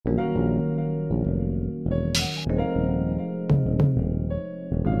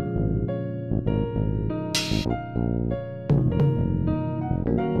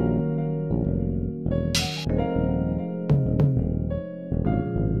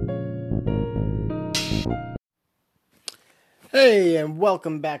Hey, and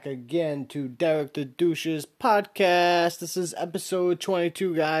welcome back again to Derek the Douche's podcast. This is episode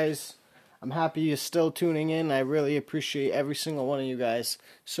 22, guys. I'm happy you're still tuning in. I really appreciate every single one of you guys.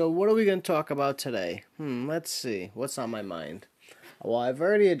 So, what are we going to talk about today? Let's see. What's on my mind? Well, I've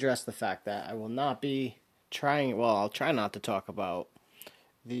already addressed the fact that I will not be I'll try not to talk about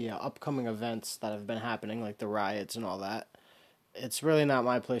the upcoming events that have been happening, like the riots and all that. It's really not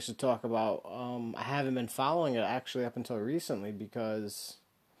my place to talk about. I haven't been following it actually up until recently because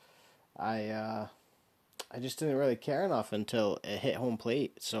I just didn't really care enough until it hit home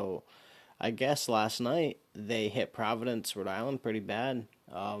plate. So I guess last night they hit Providence, Rhode Island, pretty bad.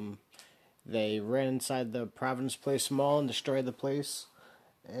 They ran inside the Providence Place Mall and destroyed the place.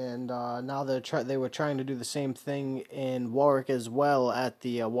 And now they were trying to do the same thing in Warwick as well at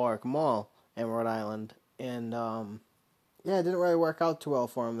the Warwick Mall in Rhode Island. And yeah, it didn't really work out too well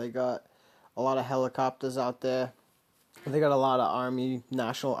for them. They got a lot of helicopters out there. They got a lot of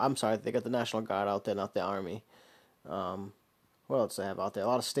they got the National Guard out there, not the Army. What else they have out there? A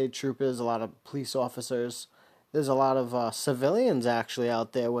lot of state troopers, a lot of police officers. There's a lot of civilians actually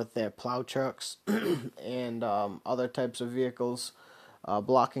out there with their plow trucks and other types of vehicles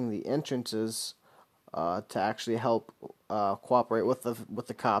blocking the entrances to actually help cooperate with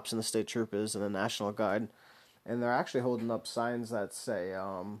the cops and the state troopers and the National Guard. And they're actually holding up signs that say,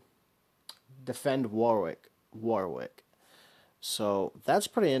 defend Warwick. So that's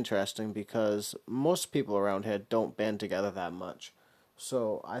pretty interesting because most people around here don't band together that much.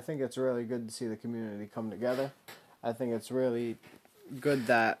 So I think it's really good to see the community come together. I think it's really good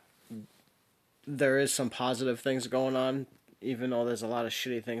that there is some positive things going on, even though there's a lot of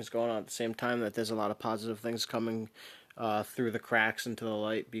shitty things going on at the same time, that there's a lot of positive things coming through the cracks into the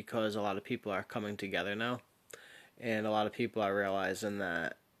light because a lot of people are coming together now. And a lot of people are realizing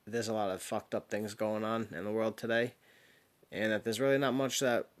that there's a lot of fucked up things going on in the world today. And that there's really not much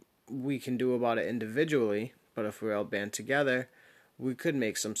that we can do about it individually. But if we all band together, we could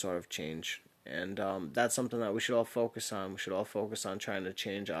make some sort of change. And that's something that we should all focus on. We should all focus on trying to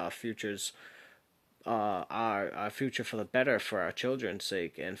change our futures, our future for the better, for our children's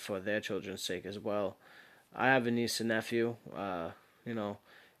sake and for their children's sake as well. I have a niece and nephew, and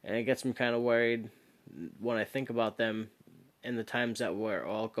it gets me kind of worried when I think about them and the times that we're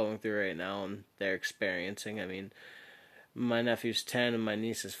all going through right now and they're experiencing. I mean, my nephew's 10 and my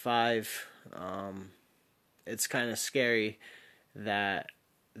niece is 5. It's kind of scary that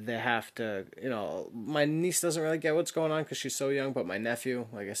they have to, my niece doesn't really get what's going on because she's so young, but my nephew,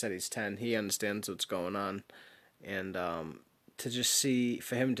 like I said, he's 10. He understands what's going on. And to just see,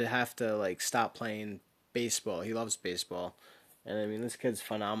 for him to have to, stop playing baseball. He loves baseball. And, I mean, this kid's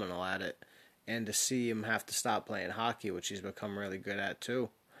phenomenal at it. And to see him have to stop playing hockey, which he's become really good at too,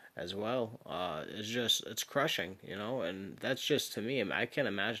 as well, it's crushing, and that's just, to me, I can't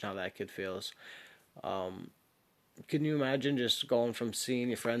imagine how that kid feels. Can you imagine just going from seeing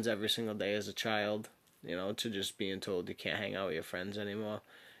your friends every single day as a child, to just being told you can't hang out with your friends anymore?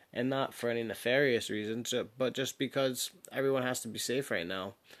 And not for any nefarious reasons, but just because everyone has to be safe right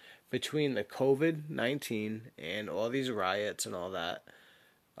now. Between the COVID-19 and all these riots and all that,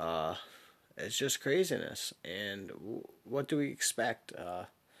 it's just craziness. And what do we expect?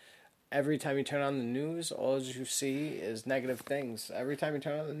 Every time you turn on the news, all you see is negative things. Every time you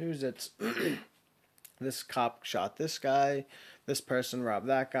turn on the news, it's this cop shot this guy, this person robbed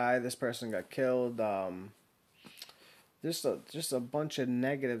that guy, this person got killed. Just a bunch of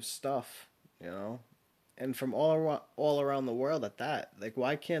negative stuff, and from all around the world at that.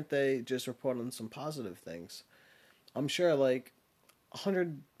 Why can't they just report on some positive things? I'm sure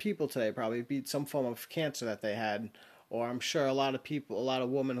 100 people today probably beat some form of cancer that they had, or I'm sure a lot of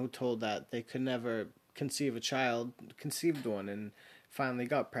women who told that they could never conceive a child, conceived one and finally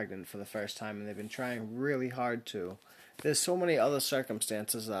got pregnant for the first time, and they've been trying really hard to. There's so many other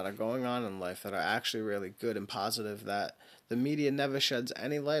circumstances that are going on in life that are actually really good and positive that the media never sheds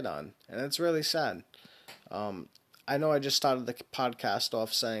any light on, and it's really sad. I know I just started the podcast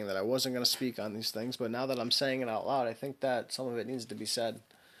off saying that I wasn't going to speak on these things, but now that I'm saying it out loud, I think that some of it needs to be said.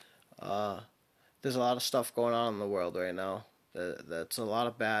 There's a lot of stuff going on in the world right now. That's a lot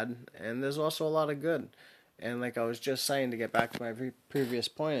of bad, and there's also a lot of good. And like I was just saying, to get back to my previous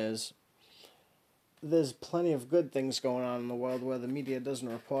point, is there's plenty of good things going on in the world where the media doesn't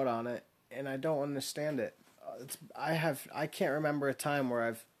report on it, and I don't understand it. I can't remember a time where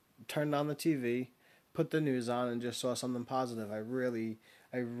I've turned on the TV, put the news on, and just saw something positive. I really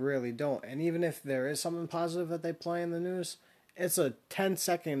don't. And even if there is something positive that they play in the news, it's a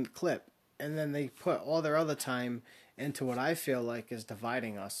 10-second clip, and then they put all their other time into what I feel like is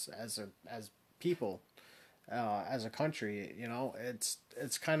dividing us as people. as a country. You know,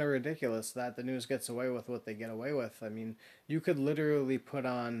 it's kind of ridiculous that the news gets away with what they get away with. I mean, you could literally put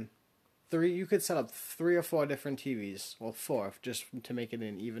on three. You could set up 3 or 4 different TVs, well, 4, just to make it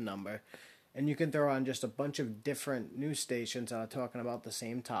an even number, and you can throw on just a bunch of different news stations that are talking about the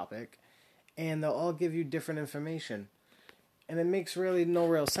same topic, and they'll all give you different information, and it makes really no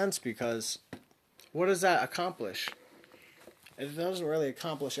real sense because what does that accomplish? It doesn't really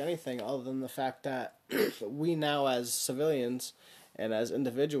accomplish anything other than the fact that we now, as civilians and as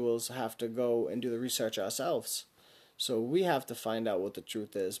individuals, have to go and do the research ourselves. So we have to find out what the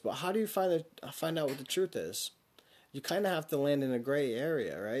truth is. But how do you find out what the truth is? You kind of have to land in a gray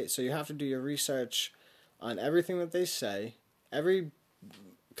area, right? So you have to do your research on everything that they say, every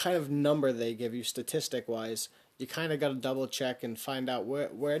kind of number they give you statistic wise. You kind of got to double check and find out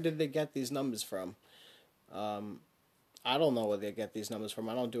where did they get these numbers from. I don't know where they get these numbers from.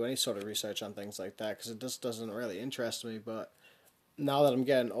 I don't do any sort of research on things like that because it just doesn't really interest me. But now that I'm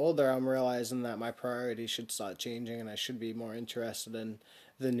getting older, I'm realizing that my priorities should start changing and I should be more interested in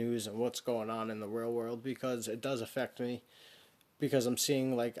the news and what's going on in the real world because it does affect me. Because I'm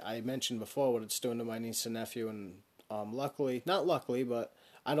seeing, like I mentioned before, what it's doing to my niece and nephew. And not luckily, but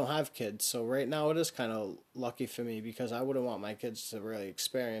I don't have kids. So right now it is kind of lucky for me because I wouldn't want my kids to really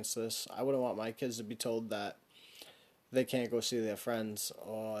experience this. I wouldn't want my kids to be told that they can't go see their friends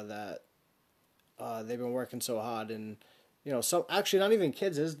or that they've been working so hard. And some actually not even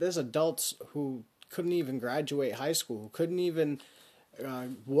kids. There's adults who couldn't even graduate high school, who couldn't even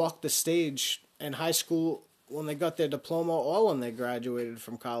walk the stage in high school when they got their diploma or when they graduated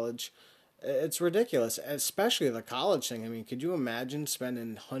from college. It's ridiculous, especially the college thing. I mean, could you imagine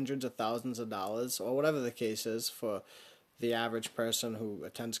spending hundreds of thousands of dollars or whatever the case is for the average person who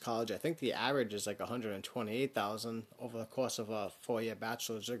attends college? I think the average is like $128,000 over the course of a 4-year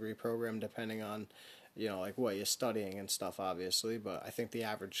bachelor's degree program, depending on, like what you're studying and stuff, obviously. But I think the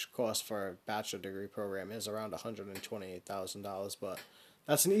average cost for a bachelor degree program is around $128,000. But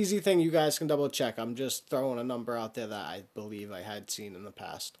that's an easy thing you guys can double check. I'm just throwing a number out there that I believe I had seen in the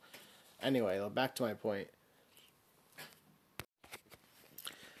past. Anyway, back to my point.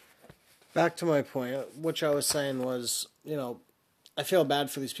 Back to my point, which I was saying was, I feel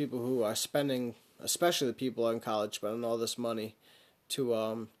bad for these people who are spending, especially the people in college, spending all this money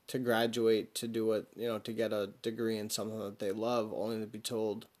to graduate, to do it, to get a degree in something that they love, only to be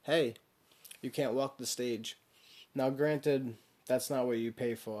told, hey, you can't walk the stage. Now, granted, that's not what you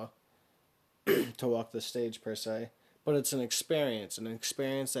pay for, to walk the stage per se, but it's an experience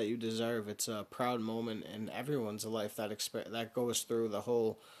that you deserve. It's a proud moment in everyone's life that goes through the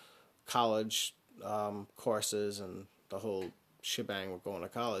whole college courses and the whole shebang with going to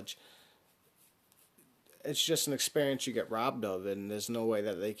college. It's just an experience you get robbed of, and there's no way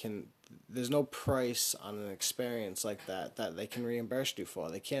that there's no price on an experience like that they can reimburse you for.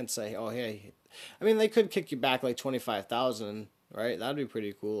 They can't say, oh, hey, I mean, they could kick you back like $25,000, right? That'd be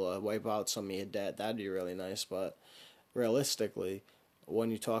pretty cool. Wipe out some of your debt. That'd be really nice. But realistically, when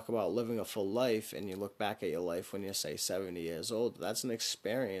you talk about living a full life and you look back at your life when you're, say, 70 years old, that's an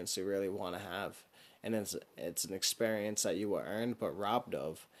experience you really want to have. And it's an experience that you were earned but robbed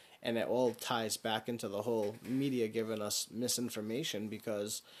of. And it all ties back into the whole media giving us misinformation,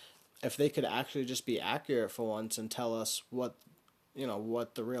 because if they could actually just be accurate for once and tell us what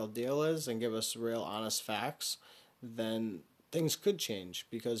the real deal is and give us real honest facts, then things could change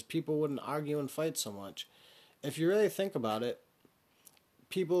because people wouldn't argue and fight so much. If you really think about it,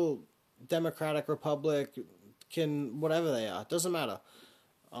 people, Democratic, Republican, whatever they are, doesn't matter.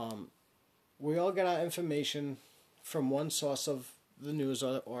 We all get our information from one source of the news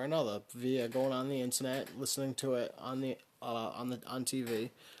or another, via going on the internet, listening to it on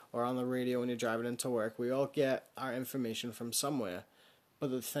TV or on the radio when you're driving into work. We all get our information from somewhere. But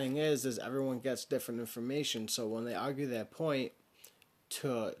the thing is everyone gets different information. So when they argue their point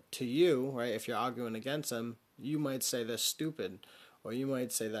to you, right, if you're arguing against them, you might say they're stupid, or you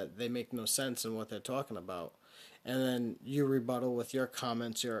might say that they make no sense in what they're talking about. And then you rebuttal with your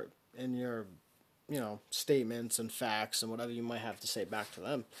comments, your statements and facts and whatever you might have to say back to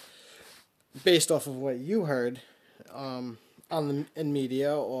them, based off of what you heard in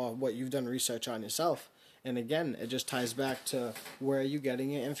media or what you've done research on yourself. And again, it just ties back to where are you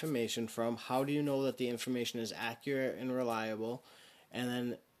getting your information from? How do you know that the information is accurate and reliable? And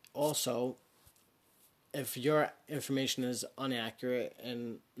then also, if your information is inaccurate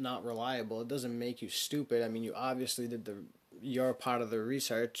and not reliable, it doesn't make you stupid. I mean, you obviously did your part of the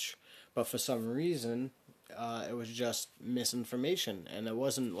research, but for some reason, it was just misinformation, and it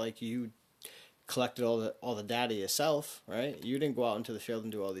wasn't like you collected all the data yourself, right? You didn't go out into the field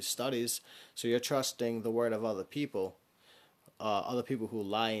and do all these studies, so you're trusting the word of other people who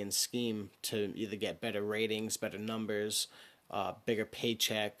lie and scheme to either get better ratings, better numbers, bigger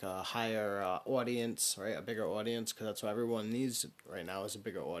paycheck, higher audience, right? A bigger audience, because that's what everyone needs right now is a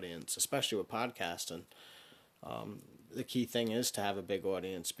bigger audience, especially with podcasting. The key thing is to have a big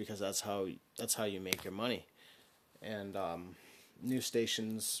audience because that's how you make your money. And news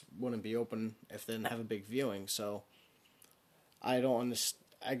stations wouldn't be open if they didn't have a big viewing. So I don't understand.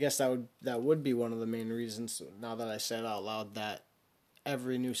 I guess that would be one of the main reasons. Now that I said out loud that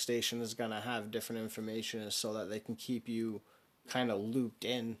every news station is gonna have different information, is so that they can keep you kind of looped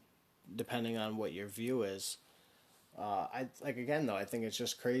in, depending on what your view is. I think it's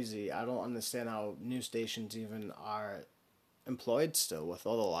just crazy. I don't understand how news stations even are employed still with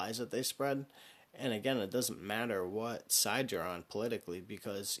all the lies that they spread. And again, it doesn't matter what side you're on politically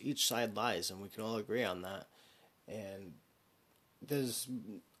because each side lies, and we can all agree on that. And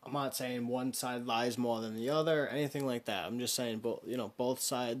I'm not saying one side lies more than the other, anything like that. I'm just saying both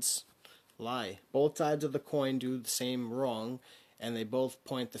sides lie. Both sides of the coin do the same wrong, and they both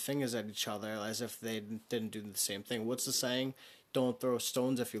point the fingers at each other as if they didn't do the same thing. What's the saying? Don't throw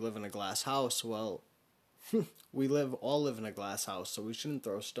stones if you live in a glass house. Well, we all live in a glass house, so we shouldn't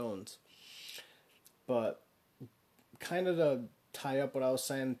throw stones. But kind of to tie up what I was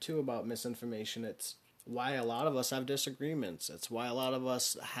saying too about misinformation, it's why a lot of us have disagreements. It's why a lot of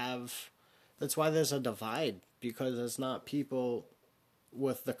us that's why there's a divide, because there's not people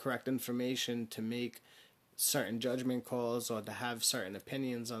with the correct information to make certain judgment calls or to have certain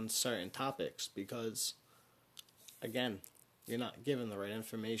opinions on certain topics, because again, you're not given the right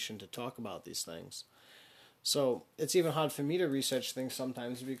information to talk about these things. So it's even hard for me to research things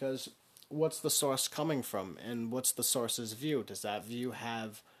sometimes because what's the source coming from and what's the source's view? Does that view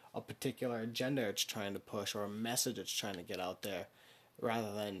have a particular agenda it's trying to push or a message it's trying to get out there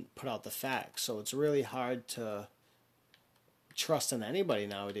rather than put out the facts? So it's really hard to trust in anybody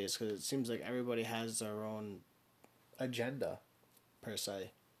nowadays because it seems like everybody has their own agenda per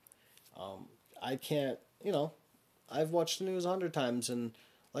se. I can't, I've watched the news 100 times, and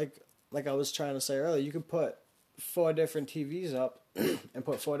like I was trying to say earlier, you could put 4 different TVs up and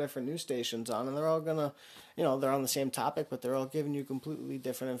put 4 different news stations on, and they're all gonna, they're on the same topic, but they're all giving you completely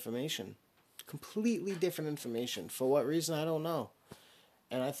different information. Completely different information. For what reason, I don't know.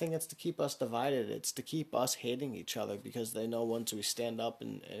 And I think it's to keep us divided. It's to keep us hating each other because they know once we stand up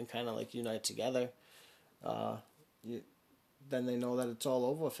and kind of like unite together, then they know that it's all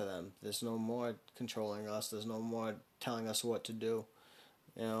over for them. There's no more controlling us. There's no more telling us what to do.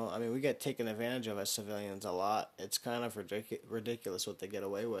 We get taken advantage of as civilians a lot. It's kind of ridiculous what they get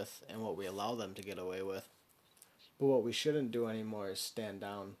away with and what we allow them to get away with. But what we shouldn't do anymore is stand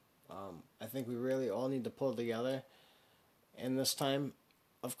down. I think we really all need to pull together in this time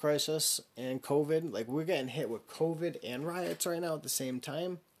of crisis and COVID. Like, we're getting hit with COVID and riots right now at the same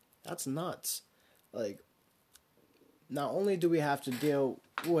time. That's nuts. Like, not only do we have to deal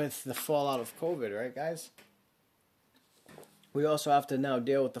with the fallout of COVID, right, guys? We also have to now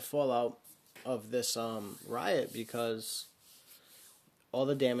deal with the fallout of this riot because all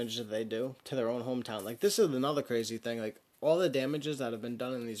the damage that they do to their own hometown. Like, this is another crazy thing. Like, all the damages that have been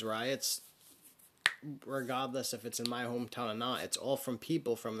done in these riots, regardless if it's in my hometown or not, it's all from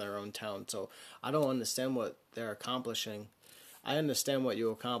people from their own town. So I don't understand what they're accomplishing. I understand what you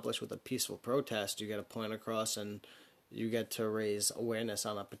accomplish with a peaceful protest. You get a point across and you get to raise awareness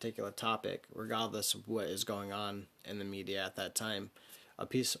on a particular topic, regardless of what is going on in the media at that time. A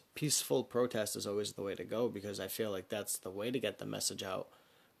peaceful protest is always the way to go because I feel like that's the way to get the message out.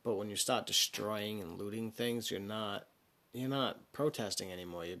 But when you start destroying and looting things, you're not protesting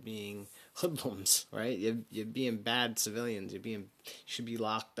anymore. You're being hoodlums, right? You're being bad civilians. You should be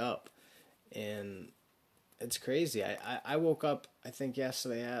locked up, and it's crazy. I woke up, I think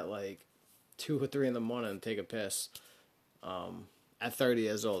yesterday at like 2 or 3 in the morning to take a piss. At 30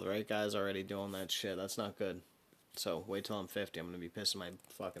 years old, right, guys? Already doing that shit. That's not good. So wait till I'm 50. I'm gonna be pissing my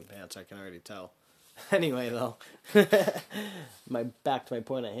fucking pants. I can already tell. Anyway, though, back to my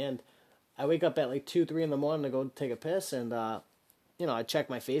point at hand. I wake up at like 2, 3 in the morning to go take a piss, and I check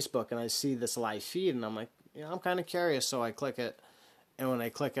my Facebook and I see this live feed, and I'm like, I'm kind of curious, so I click it, and when I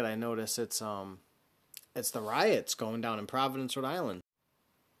click it, I notice it's the riots going down in Providence, Rhode Island.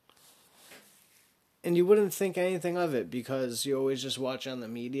 And you wouldn't think anything of it because you always just watch on the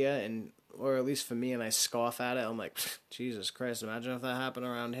media, or at least for me, and I scoff at it. I'm like, Jesus Christ, imagine if that happened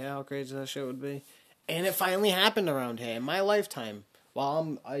around here, how crazy that shit would be. And it finally happened around here in my lifetime. while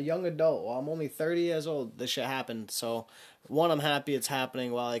I'm a young adult, while I'm only 30 years old, this shit happened. So, one, I'm happy it's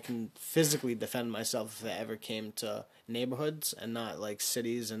happening while I can physically defend myself if it ever came to neighborhoods and not like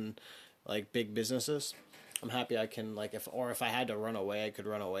cities and like big businesses. I'm happy I can like if I had to run away, I could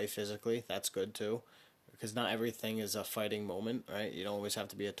run away physically. That's good too. Because not everything is a fighting moment, right? You don't always have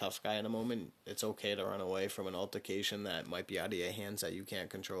to be a tough guy in a moment. It's okay to run away from an altercation that might be out of your hands that you can't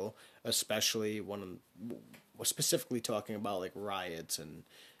control, especially when we're specifically talking about like riots and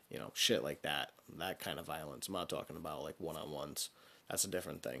shit like that kind of violence. I'm not talking about like one-on-ones. That's a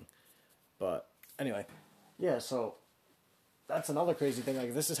different thing. But anyway, yeah. So that's another crazy thing.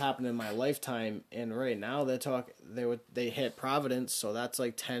 Like this has happened in my lifetime, and right now they hit Providence, so that's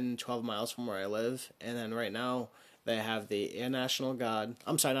like 10, 12 miles from where I live. And then right now they have the Air National Guard.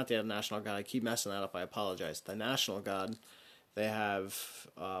 I'm sorry, not the Air National Guard. I keep messing that up. I apologize. The National Guard. They have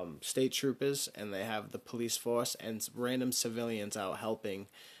state troopers, and they have the police force and random civilians out helping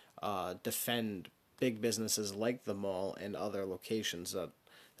defend big businesses like the mall and other locations that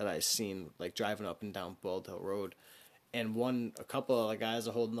I've seen, like driving up and down Bald Hill Road. And a couple of the guys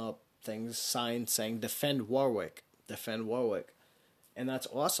are holding up signs saying "Defend Warwick, defend Warwick," and that's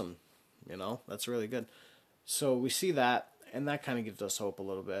awesome. That's really good. So we see that, and that kind of gives us hope a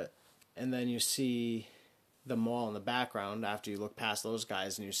little bit. And then you see the mall in the background after you look past those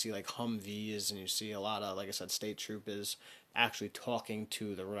guys, and you see like Humvees, and you see a lot of, like I said, state troopers actually talking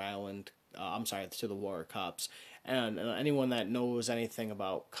to the Rhode Island. I'm sorry, to the Warwick cops. And anyone that knows anything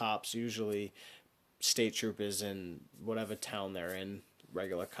about cops, usually state troopers in whatever town they're in,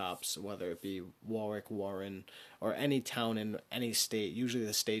 regular cops, whether it be Warwick, Warren, or any town in any state, usually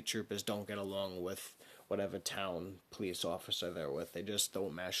the state troopers don't get along with whatever town police officer they're with. They just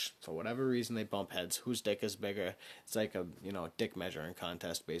don't mesh. For whatever reason, they bump heads. Whose dick is bigger? It's like a dick measuring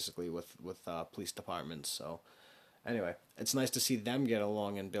contest basically with police departments. So anyway, it's nice to see them get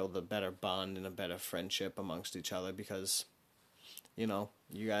along and build a better bond and a better friendship amongst each other because you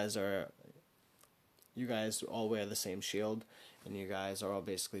guys all wear the same shield, and you guys are all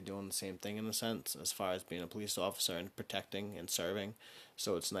basically doing the same thing in a sense as far as being a police officer and protecting and serving.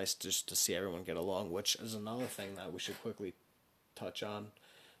 So it's nice just to see everyone get along, which is another thing that we should quickly touch on.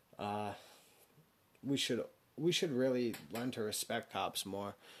 We should really learn to respect cops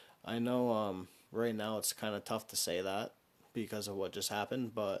more. I know right now it's kind of tough to say that because of what just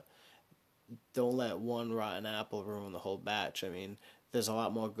happened, but don't let one rotten apple ruin the whole batch. I mean, there's a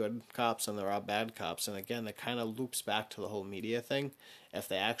lot more good cops than there are bad cops. And again, it kind of loops back to the whole media thing. If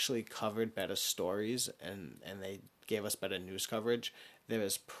they actually covered better stories and they gave us better news coverage, there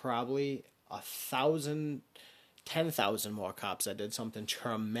is probably 1,000, 10,000 more cops that did something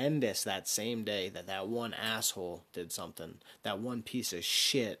tremendous that same day that one asshole did something. That one piece of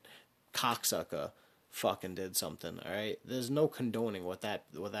shit cocksucker fucking did something, alright? There's no condoning what that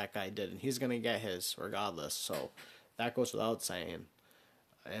guy did, and he's gonna get his regardless, so that goes without saying.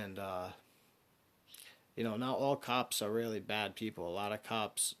 And not all cops are really bad people. A lot of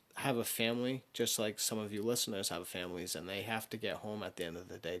cops have a family, just like some of you listeners have families, and they have to get home at the end of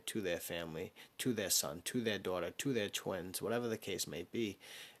the day to their family, to their son, to their daughter, to their twins, whatever the case may be.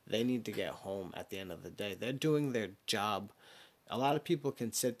 They need to get home at the end of the day. They're doing their job. A lot of people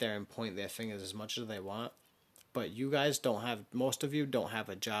can sit there and point their fingers as much as they want, but most of you don't have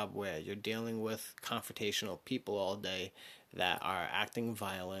a job where you're dealing with confrontational people all day that are acting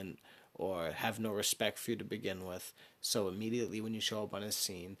violent or have no respect for you to begin with. So immediately when you show up on a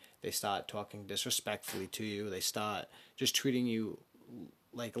scene, they start talking disrespectfully to you. They start just treating you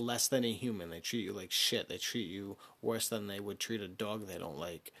like less than a human. They treat you like shit. They treat you worse than they would treat a dog they don't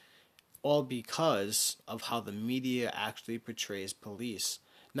like. All because of how the media actually portrays police.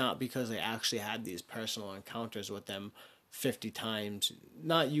 Not because they actually had these personal encounters with them 50 times,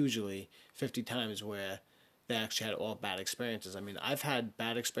 not usually 50 times where they actually had all bad experiences. I mean, I've had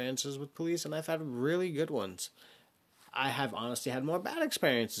bad experiences with police and I've had really good ones. I have honestly had more bad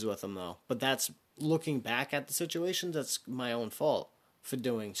experiences with them though, but that's looking back at the situations, that's my own fault for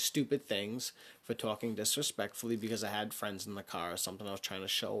doing stupid things, for talking disrespectfully because I had friends in the car or something I was trying to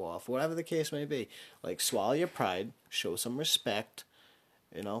show off, whatever the case may be. Like, swallow your pride, show some respect,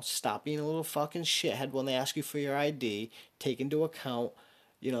 stop being a little fucking shithead when they ask you for your ID, take into account,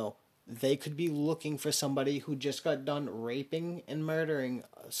 they could be looking for somebody who just got done raping and murdering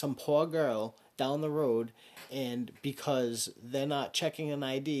some poor girl down the road, and because they're not checking an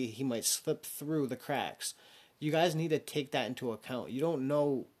ID, he might slip through the cracks. You guys need to take that into account. You don't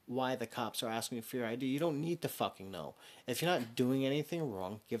know why the cops are asking you for your ID. You don't need to fucking know. If you're not doing anything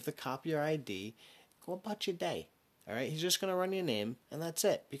wrong, give the cop your ID, go about your day. All right, he's just going to run your name, and that's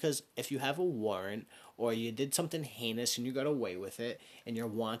it. Because if you have a warrant or you did something heinous and you got away with it and you're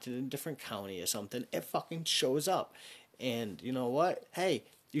wanted in a different county or something, it fucking shows up. And you know what? Hey,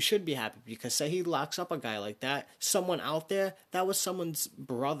 you should be happy because say he locks up a guy like that, someone out there, that was someone's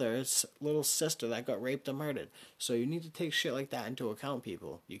brother's little sister that got raped or murdered. So you need to take shit like that into account,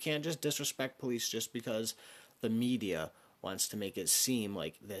 people. You can't just disrespect police just because the media wants to make it seem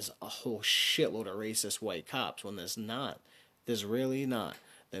like there's a whole shitload of racist white cops when there's not. There's really not.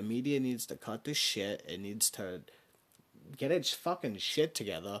 The media needs to cut this shit. It needs to get its fucking shit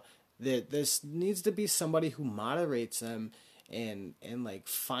together. This needs to be somebody who moderates them and like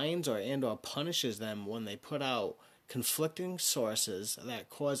fines or punishes them when they put out conflicting sources that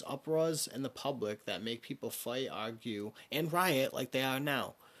cause uproars in the public that make people fight, argue, and riot like they are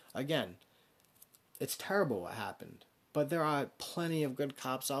now. Again, it's terrible what happened. But there are plenty of good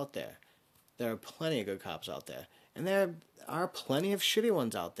cops out there. There are plenty of good cops out there. And there are plenty of shitty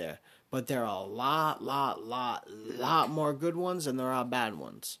ones out there. But there are a lot more good ones than there are bad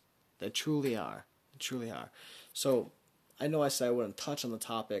ones. There truly are. There truly are. So, I know I said I wouldn't touch on the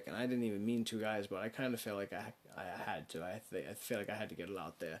topic, and I didn't even mean to, guys, but I kind of feel like I had to. I feel like I had to get it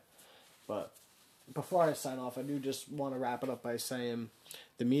out there. But before I sign off, I do just want to wrap it up by saying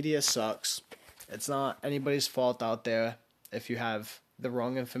the media sucks. It's not anybody's fault out there if you have the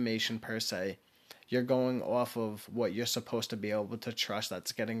wrong information per se. You're going off of what you're supposed to be able to trust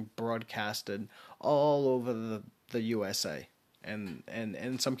that's getting broadcasted all over the USA and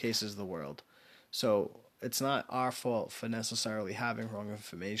in some cases the world. So it's not our fault for necessarily having wrong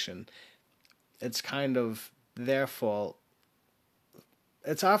information. It's kind of their fault.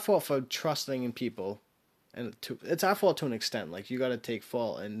 It's our fault for trusting in people, and it's our fault to an extent. Like you got to take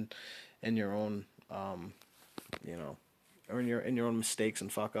fault in your own, or in your own mistakes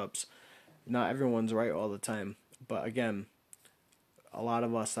and fuck ups. Not everyone's right all the time, but again, a lot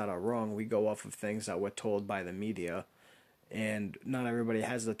of us that are wrong, we go off of things that we're told by the media, and not everybody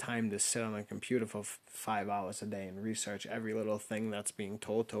has the time to sit on a computer for 5 hours a day and research every little thing that's being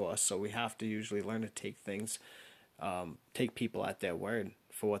told to us. So we have to usually learn to take people at their word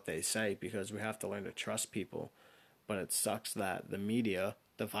for what they say, because we have to learn to trust people. But it sucks that the media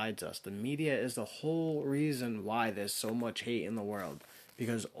divides us. The media is the whole reason why there's so much hate in the world,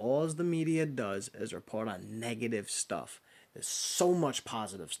 because all the media does is report on negative stuff. There's so much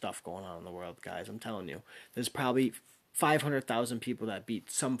positive stuff going on in the world, guys. I'm telling you. There's probably 500,000 people that beat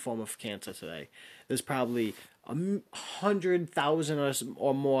some form of cancer today. There's probably 100,000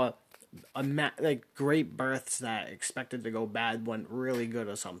 or more like great births that expected to go bad went really good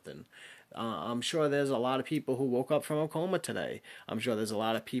or something. I'm sure there's a lot of people who woke up from a coma today. I'm sure there's a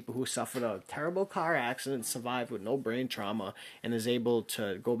lot of people who suffered a terrible car accident, survived with no brain trauma, and is able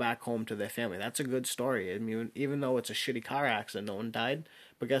to go back home to their family. That's a good story. I mean, even though it's a shitty car accident, no one died.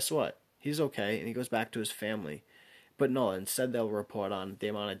 But guess what? He's okay, and he goes back to his family. But no, instead they'll report on the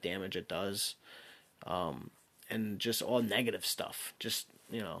amount of damage it does, and just all negative stuff. Just,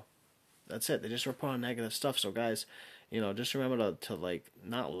 that's it. They just report on negative stuff. So guys, just remember to like,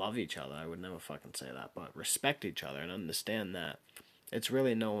 not love each other. I would never fucking say that, but respect each other and understand that it's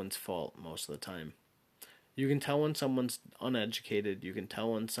really no one's fault most of the time. You can tell when someone's uneducated. You can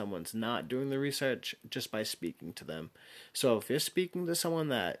tell when someone's not doing the research just by speaking to them. So if you're speaking to someone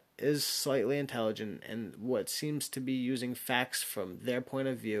that is slightly intelligent and what seems to be using facts from their point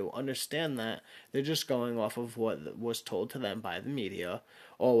of view, understand that they're just going off of what was told to them by the media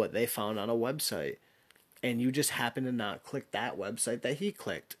or what they found on a website. And you just happen to not click that website that he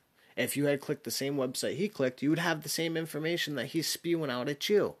clicked. If you had clicked the same website he clicked, you would have the same information that he's spewing out at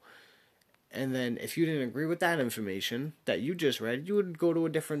you. And then if you didn't agree with that information that you just read, you would go to a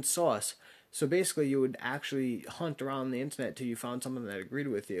different source. So basically you would actually hunt around the internet till you found something that agreed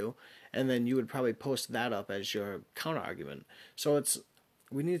with you, and then you would probably post that up as your counter-argument. So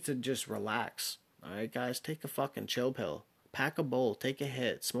we need to just relax. Alright guys, take a fucking chill pill. Pack a bowl, take a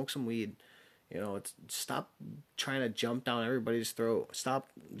hit, smoke some weed. Stop trying to jump down everybody's throat. Stop.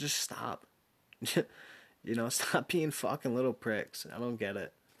 Stop being fucking little pricks. I don't get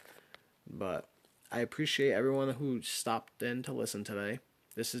it. But I appreciate everyone who stopped in to listen today.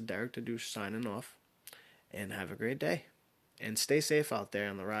 This is Derek the Douche signing off. And have a great day. And stay safe out there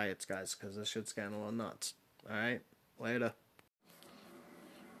on the riots, guys, because this shit's getting a little nuts. Alright? Later.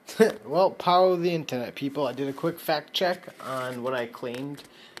 Well, power of the internet, people. I did a quick fact check on what I claimed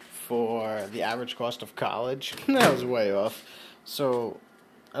for the average cost of college. That was way off. So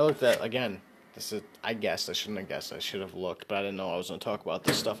I looked at, again, I guessed. I shouldn't have guessed. I should have looked, but I didn't know I was going to talk about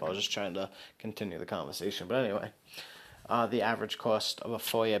this stuff. I was just trying to continue the conversation. But anyway, The average cost of a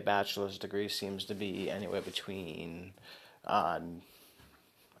 4-year bachelor's degree seems to be anywhere between, I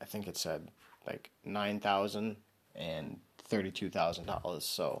think it said like $9,000 and $32,000.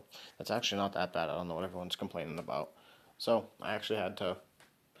 So that's actually not that bad. I don't know what everyone's complaining about. So I actually had to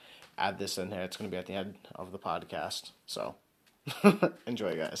add this in here. It's going to be at the end of the podcast. So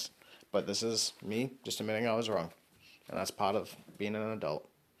enjoy, guys. But this is me just admitting I was wrong. And that's part of being an adult.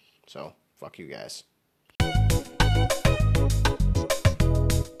 So fuck you guys.